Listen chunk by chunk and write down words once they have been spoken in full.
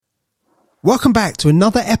Welcome back to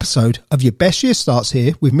another episode of Your Best Year Starts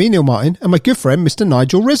Here with me, Neil Martin, and my good friend, Mr.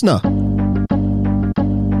 Nigel Risner.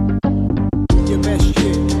 Your best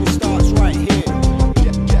year, it starts right here.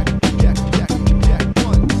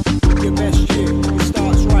 Your best year, it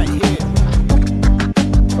starts right here.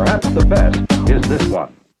 Perhaps the best is this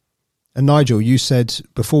one. And Nigel, you said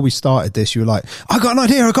before we started this, you were like, I got an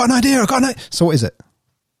idea. So what is it?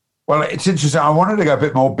 Well, it's interesting. I wanted to go a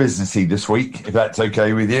bit more businessy this week, if that's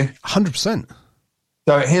okay with you. 100%.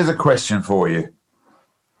 So here's a question for you.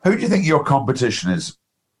 Who do you think your competition is?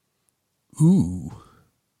 Ooh,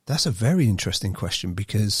 that's a very interesting question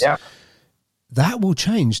because that will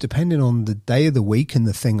change depending on the day of the week and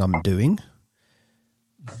the thing I'm doing.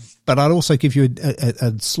 But I'd also give you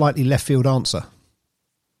a slightly left field answer.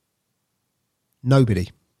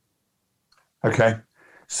 Nobody. Okay.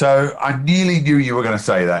 So I nearly knew you were going to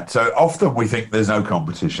say that. So often we think there's no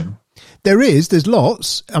competition. There's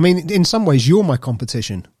lots. I mean, in some ways, you're my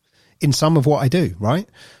competition in some of what I do, right?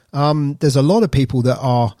 There's a lot of people that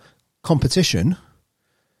are competition,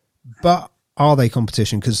 but are they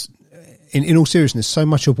competition? Because in all seriousness, so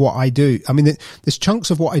much of what I do, I mean, there's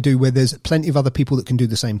chunks of what I do where there's plenty of other people that can do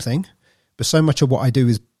the same thing, but so much of what I do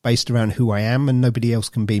is based around who I am and nobody else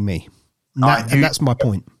can be me. And that's my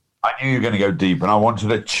point. I knew you were going to go deep, and I wanted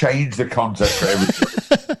to change the concept for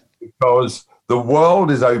everything because the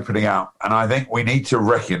world is opening up, and I think we need to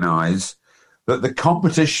recognize that the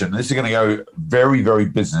competition, this is going to go very, very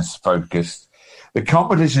business focused. The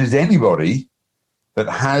competition is anybody that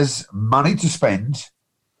has money to spend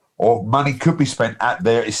or money could be spent at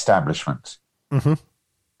their establishment. Mm-hmm.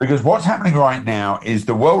 Because what's happening right now is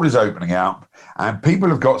the world is opening up and people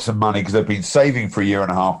have got some money because they've been saving for a year and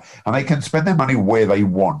a half and they can spend their money where they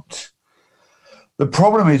want. The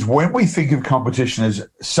problem is when we think of competition as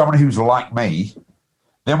someone who's like me,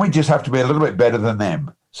 then we just have to be a little bit better than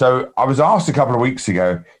them. So I was asked a couple of weeks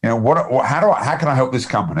ago, how can I help this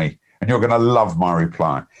company? And you're going to love my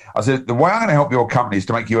reply. I said, the way I'm going to help your company is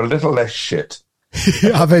to make you a little less shit.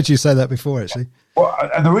 I've heard you say that before, actually. Well,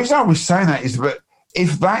 and the reason I was saying that is that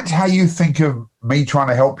if that's how you think of me trying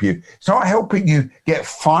to help you, it's not helping you get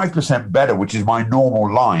 5% better, which is my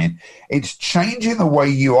normal line. It's changing the way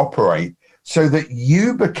you operate so that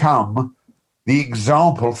you become the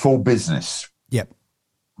example for business. Yep.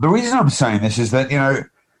 The reason I'm saying this is that,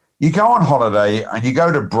 you go on holiday and you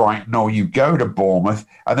go to Brighton or you go to Bournemouth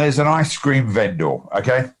and there's an ice cream vendor,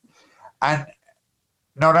 okay? And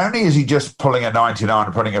not only is he just pulling a 99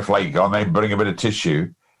 and putting a flake on, then putting a bit of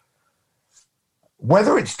tissue,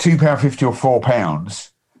 whether it's £2.50 or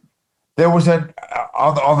 £4, there was a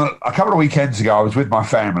couple of weekends ago, I was with my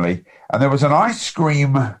family, and there was an ice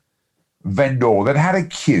cream vendor that had a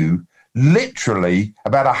queue literally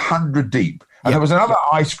about 100 deep. And there was another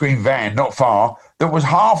ice cream van not far that was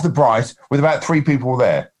half the price with about 3 people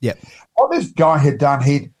there. Yep. What this guy had done,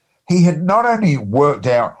 he had not only worked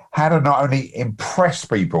out how to not only impress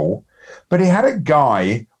people, but he had a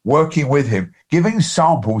guy working with him, giving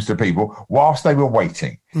samples to people whilst they were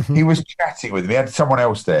waiting. Mm-hmm. He was chatting with them. He had someone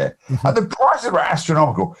else there. Mm-hmm. And the prices were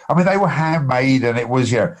astronomical. I mean, they were handmade and it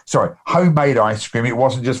was, homemade ice cream. It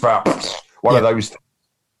wasn't just for one of those things.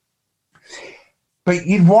 But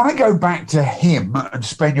you'd want to go back to him and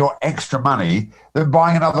spend your extra money than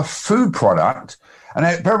buying another food product.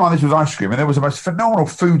 And bear in mind, this was ice cream, and there was the most phenomenal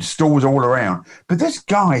food stores all around. But this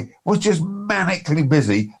guy was just manically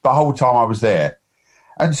busy the whole time I was there.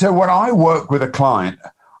 And so when I work with a client,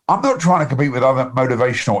 I'm not trying to compete with other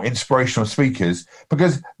motivational, inspirational speakers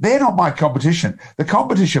because they're not my competition. The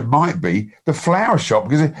competition might be the flower shop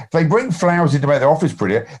because if they bring flowers in to make their office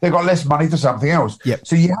prettier, they've got less money for something else. Yep.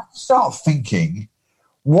 So you have to start thinking,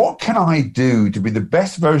 what can I do to be the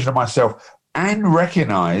best version of myself and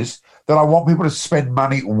recognize that I want people to spend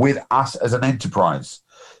money with us as an enterprise?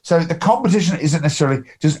 So the competition isn't necessarily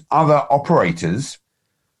just other operators.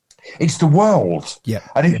 It's the world. Yeah.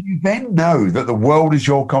 And if you then know that the world is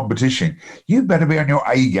your competition, you better be on your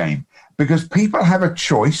A game because people have a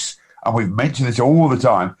choice, and we've mentioned this all the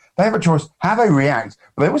time. They have a choice how they react,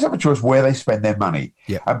 but they also have a choice where they spend their money.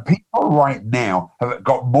 Yeah. And people right now have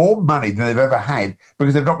got more money than they've ever had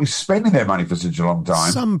because they've not been spending their money for such a long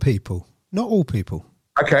time. Some people, not all people.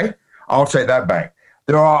 Okay, I'll take that back.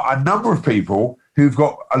 There are a number of people who've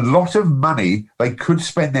got a lot of money. They could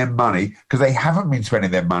spend their money because they haven't been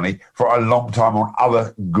spending their money for a long time on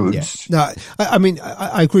other goods. Yeah. No, I mean,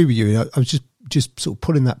 I agree with you. I was just sort of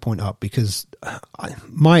putting that point up because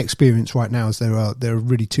my experience right now is there are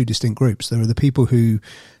really 2 distinct groups. There are the people who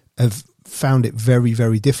have found it very,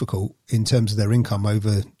 very difficult in terms of their income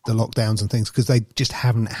over the lockdowns and things because they just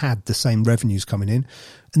haven't had the same revenues coming in.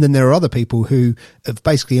 And then there are other people who have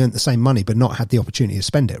basically earned the same money but not had the opportunity to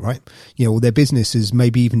spend it, right? You know, or their business has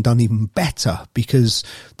maybe even done even better because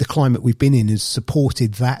the climate we've been in has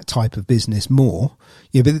supported that type of business more.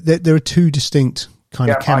 Yeah, but there are two distinct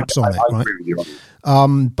kind of camps on it, right? Agree with you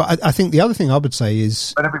on it. But I think the other thing I would say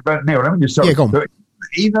is... But Neil, let me just... Yeah, go on. But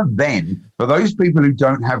even then, for those people who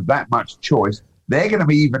don't have that much choice, they're going to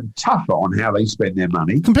be even tougher on how they spend their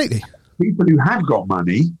money. Completely. People who have got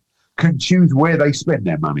money can choose where they spend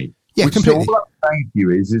their money. Yeah, Which completely. All I'm saying to you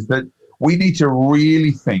is that we need to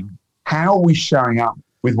really think, how are we showing up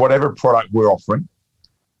with whatever product we're offering?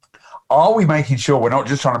 Are we making sure we're not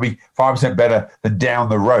just trying to be 5% better than down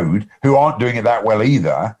the road, who aren't doing it that well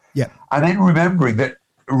either? Yeah. And then remembering that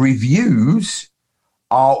reviews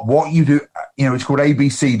are what you do, you know, it's called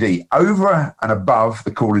ABCD, over and above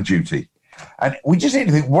the call of duty. And we just need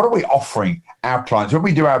to think, what are we offering our clients? When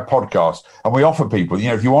we do our podcast and we offer people, you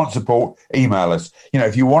know, if you want support, email us. You know,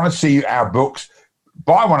 if you want to see our books,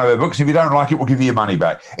 buy one of our books. If you don't like it, we'll give you your money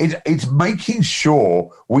back. It's making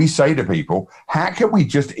sure we say to people, how can we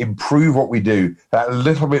just improve what we do that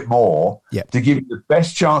little bit more to give you the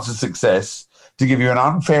best chance of success, to give you an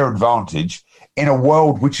unfair advantage in a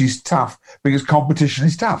world which is tough because competition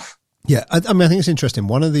is tough. Yeah, I mean, I think it's interesting.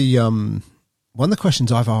 One of the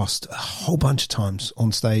questions I've asked a whole bunch of times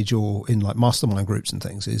on stage or in like mastermind groups and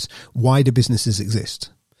things is, why do businesses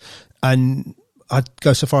exist? And I'd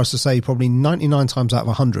go so far as to say probably 99 times out of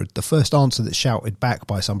 100, the first answer that's shouted back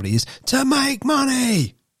by somebody is to make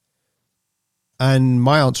money. And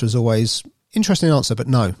my answer is always, interesting answer, but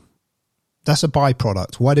no, that's a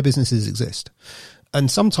byproduct. Why do businesses exist? And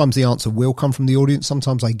sometimes the answer will come from the audience.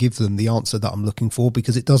 Sometimes I give them the answer that I'm looking for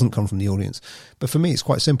because it doesn't come from the audience. But for me, it's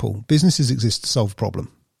quite simple. Businesses exist to solve a problem.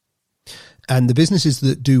 And the businesses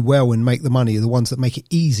that do well and make the money are the ones that make it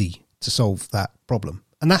easy to solve that problem.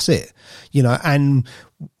 And that's it. You know, and,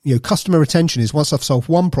 you know, customer retention is, once I've solved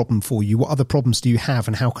one problem for you, what other problems do you have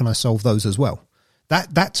and how can I solve those as well?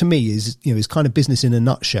 That to me is, you know, is kind of business in a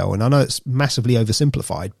nutshell. And I know it's massively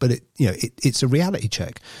oversimplified, but it's a reality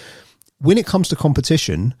check. When it comes to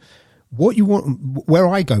competition, what you want, where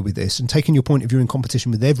I go with this and taking your point of view in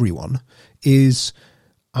competition with everyone is,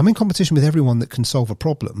 I'm in competition with everyone that can solve a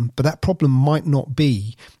problem, but that problem might not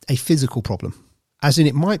be a physical problem. As in,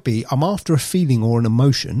 it might be, I'm after a feeling or an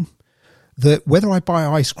emotion that whether I buy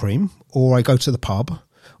ice cream or I go to the pub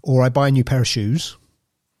or I buy a new pair of shoes,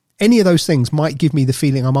 any of those things might give me the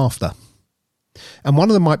feeling I'm after. And one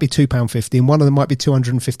of them might be £2.50 and one of them might be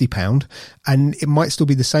 £250. And it might still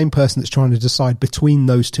be the same person that's trying to decide between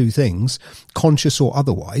those two things, conscious or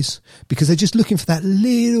otherwise, because they're just looking for that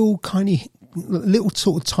little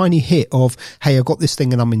sort of tiny hit of, hey, I've got this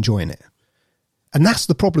thing and I'm enjoying it. And that's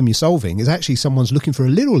the problem you're solving, is actually someone's looking for a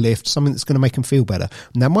little lift, something that's going to make them feel better.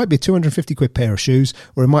 And that might be a £250 pair of shoes,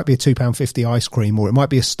 or it might be a £2.50 ice cream, or it might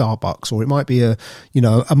be a Starbucks, or it might be a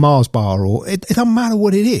Mars bar, or it doesn't matter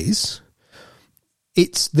what it is.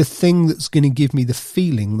 It's the thing that's going to give me the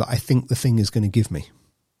feeling that I think the thing is going to give me.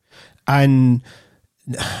 And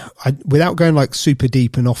without going like super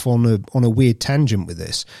deep and off on a weird tangent with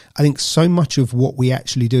this, I think so much of what we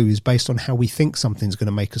actually do is based on how we think something's going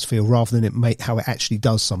to make us feel rather than how it actually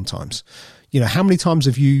does sometimes. You know, how many times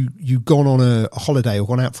have you gone on a holiday or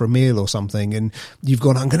gone out for a meal or something and you've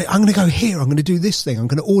gone, I'm going to go here, I'm going to do this thing, I'm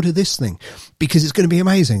going to order this thing because it's going to be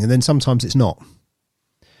amazing. And then sometimes it's not.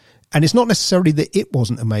 And it's not necessarily that it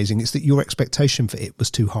wasn't amazing, it's that your expectation for it was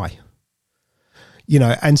too high. You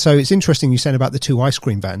know, and so it's interesting you said about the two ice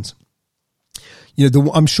cream vans. You know,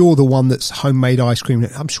 I'm sure the one that's homemade ice cream,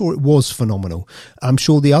 I'm sure it was phenomenal. I'm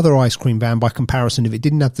sure the other ice cream van, by comparison, if it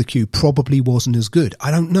didn't have the queue, probably wasn't as good. I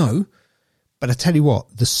don't know. But I tell you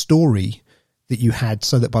what, the story that you had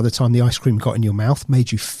so that by the time the ice cream got in your mouth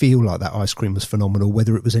made you feel like that ice cream was phenomenal,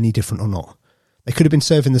 whether it was any different or not. They could have been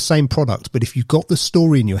serving the same product, but if you've got the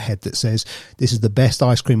story in your head that says, this is the best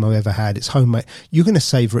ice cream I've ever had, it's homemade, you're going to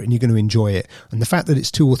savor it and you're going to enjoy it. And the fact that it's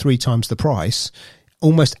 2 or 3 times the price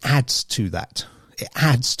almost adds to that. It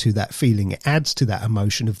adds to that feeling. It adds to that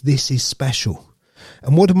emotion of this is special.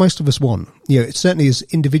 And what do most of us want? You know, it certainly as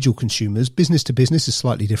individual consumers, business to business is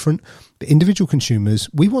slightly different, but individual consumers,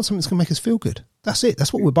 we want something that's going to make us feel good. That's it.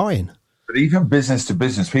 That's what we're buying. But even business to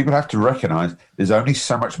business, people have to recognize there's only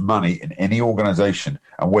so much money in any organization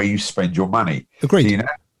and where you spend your money. Agreed. So you know,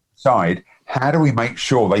 decide, how do we make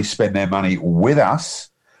sure they spend their money with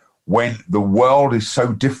us when the world is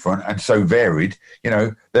so different and so varied.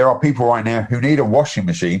 There are people right now who need a washing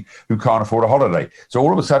machine who can't afford a holiday. So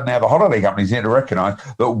all of a sudden now the holiday companies need to recognize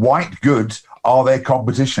that white goods are their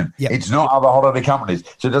competition. Yep. It's not other holiday companies.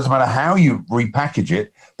 So it doesn't matter how you repackage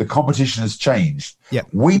it, the competition has changed. Yep.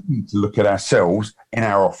 We need to look at ourselves in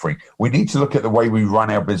our offering. We need to look at the way we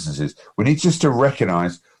run our businesses. We need just to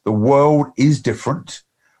recognize the world is different.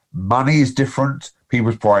 Money is different.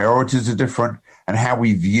 People's priorities are different, and how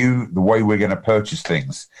we view the way we're going to purchase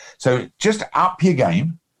things. So just up your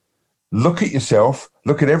game. Look at yourself.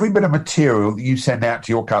 Look at every bit of material that you send out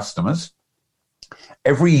to your customers,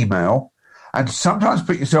 every email, and sometimes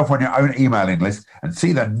put yourself on your own emailing list and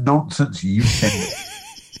see the nonsense you send.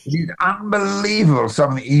 It is unbelievable,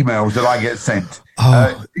 some of the emails that I get sent.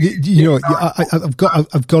 I've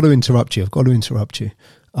got to interrupt you.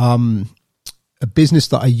 A business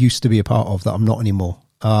that I used to be a part of that I'm not anymore.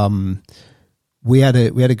 We had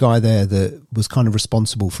a guy there that was kind of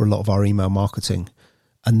responsible for a lot of our email marketing,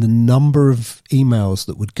 and the number of emails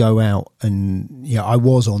that would go out, and I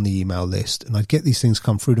was on the email list, and I'd get these things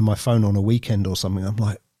come through to my phone on a weekend or something. I'm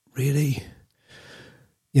like, really?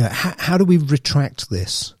 How do we retract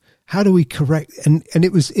this? How do we correct? And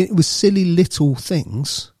it was silly little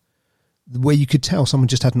things where you could tell someone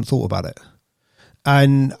just hadn't thought about it.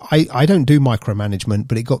 And I don't do micromanagement,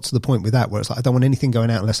 but it got to the point with that where it's like, I don't want anything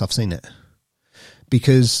going out unless I've seen it.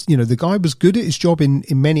 Because, the guy was good at his job in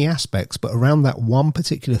many aspects, but around that one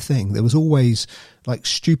particular thing, there was always like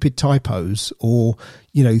stupid typos or,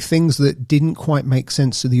 things that didn't quite make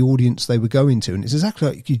sense to the audience they were going to. And it's exactly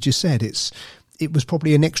like you just said, it was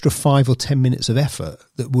probably an extra 5 or 10 minutes of effort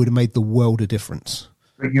that would have made the world a difference.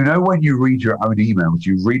 But when you read your own emails,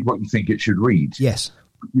 you read what you think it should read. Yes.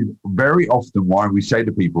 Very often why we say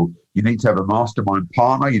to people, you need to have a mastermind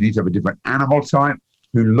partner, you need to have a different animal type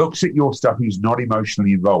who looks at your stuff, who's not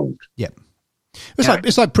emotionally involved. Yeah.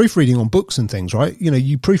 It's like proofreading on books and things, right?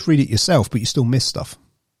 You proofread it yourself, but you still miss stuff.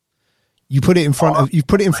 You put it in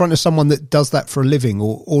front of someone that does that for a living,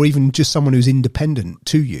 or even just someone who's independent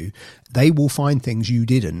to you. They will find things you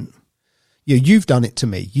didn't. You've done it to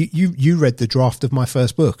me. You read the draft of my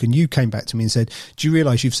first book and you came back to me and said, do you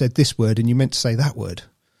realize you've said this word and you meant to say that word?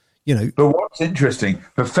 But what's interesting,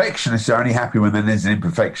 perfectionists are only happy when there's an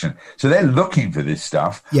imperfection. So they're looking for this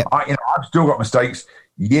stuff. Yeah. I've still got mistakes.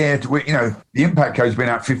 Yeah, the impact code's been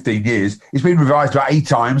out 15 years. It's been revised about 8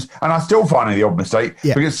 times, and I still find the odd mistake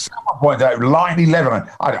because someone pointed out line 11.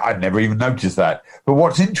 I'd never even noticed that. But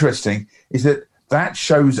what's interesting is that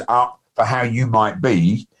shows up for how you might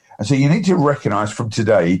be. And so you need to recognize from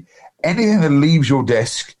today, anything that leaves your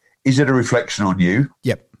desk, is it a reflection on you?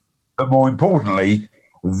 Yep. But more importantly,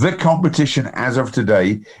 the competition as of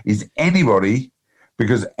today is anybody,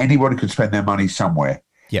 because anybody could spend their money somewhere.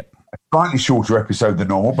 Yep. A slightly shorter episode than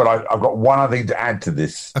normal, but I've got one other thing to add to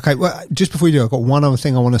this. Okay, well, just before you do, I've got one other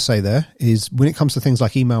thing I want to say there is when it comes to things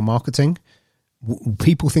like email marketing,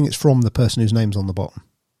 people think it's from the person whose name's on the bottom.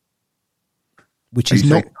 Which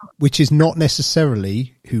is not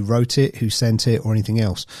necessarily who wrote it, who sent it, or anything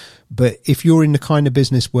else. But if you're in the kind of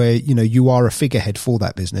business where, you are a figurehead for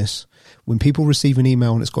that business, when people receive an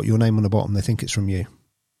email and it's got your name on the bottom, they think it's from you.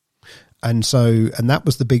 And that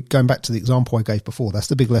was going back to the example I gave before, that's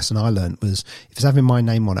the big lesson I learned was if it's having my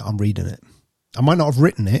name on it, I'm reading it. I might not have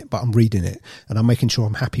written it, but I'm reading it and I'm making sure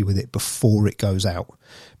I'm happy with it before it goes out.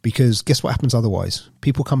 Because guess what happens otherwise?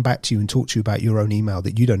 People come back to you and talk to you about your own email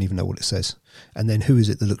that you don't even know what it says. And then who is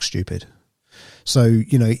it that looks stupid? So,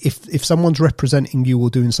 if someone's representing you or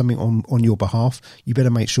doing something on your behalf, you better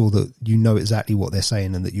make sure that you know exactly what they're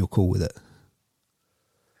saying and that you're cool with it.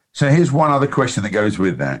 So here's one other question that goes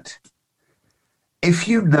with that. If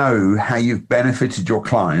you know how you've benefited your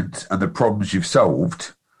client and the problems you've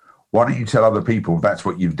solved, why don't you tell other people that's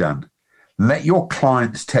what you've done? Let your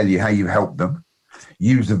clients tell you how you've helped them.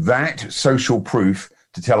 Use that social proof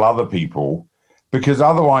to tell other people, because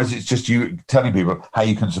otherwise it's just you telling people how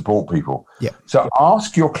you can support people. Yeah. So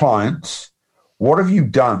ask your clients, what have you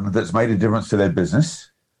done that's made a difference to their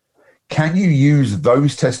business? Can you use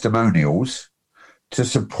those testimonials to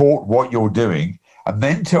support what you're doing? And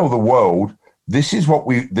then tell the world, this is what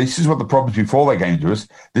the problems before they came to us.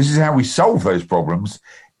 This is how we solve those problems.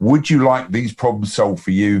 Would you like these problems solved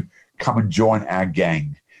for you? Come and join our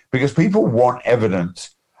gang. Because people want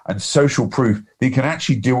evidence and social proof that you can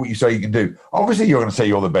actually do what you say you can do. Obviously, you're going to say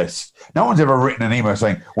you're the best. No one's ever written an email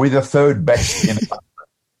saying, we're the third best in the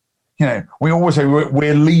country. We always say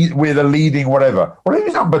we're the leading whatever. Well,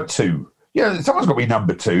 who's number 2? Someone's got to be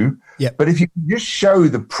number 2. Yep. But if you can just show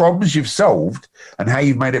the problems you've solved and how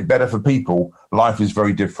you've made it better for people, life is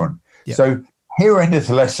very different. Yep. So here endeth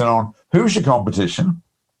the lesson on who's your competition,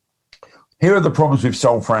 Here are the problems we've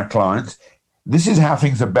solved for our clients. This is how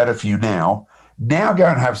things are better for you now. Now go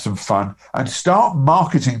and have some fun and start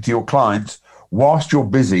marketing to your clients whilst you're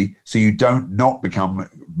busy so you don't not become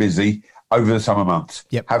busy over the summer months.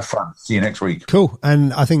 Yep. Have fun. See you next week. Cool.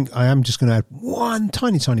 And I think I am just going to add one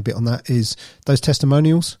tiny bit on that is those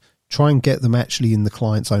testimonials. Try and get them actually in the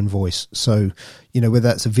client's own voice. So, you know, whether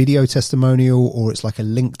that's a video testimonial or it's like a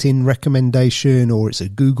LinkedIn recommendation or it's a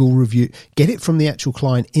Google review, get it from the actual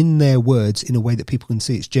client in their words in a way that people can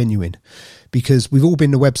see it's genuine. Because we've all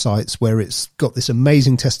been to websites where it's got this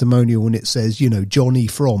amazing testimonial and it says, you know, Johnny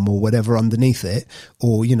from or whatever underneath it,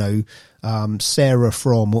 or, you know, Sarah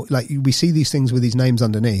from, or like we see these things with these names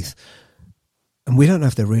underneath and we don't know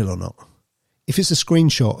if they're real or not. If it's a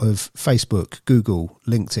screenshot of Facebook, Google,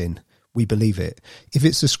 LinkedIn, we believe it. If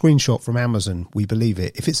it's a screenshot from Amazon, we believe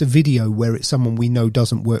it. If it's a video where it's someone we know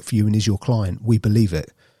doesn't work for you and is your client, we believe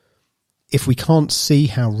it. If we can't see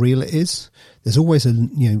how real it is, there's always a,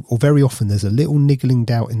 you know, or very often there's a little niggling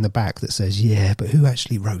doubt in the back that says, yeah, but who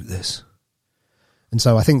actually wrote this? And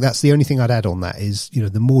so I think that's the only thing I'd add on that is, you know,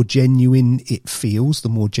 the more genuine it feels, the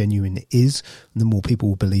more genuine it is, and the more people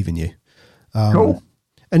will believe in you. Cool.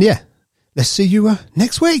 And yeah. Let's see you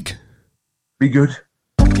next week. Be good.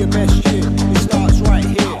 Your best year, it starts right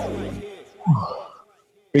here.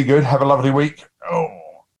 Be good. Have a lovely week. Oh.